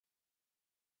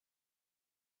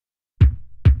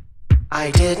I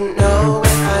didn't know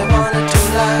if I wanted to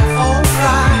laugh or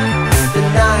cry the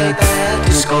night that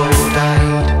disco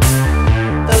died.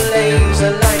 The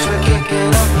laser lights were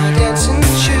kicking on my dancing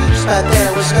shoes, but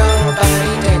there was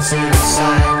nobody dancing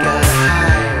inside. Got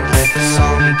high, let the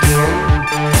song begin.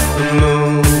 The moon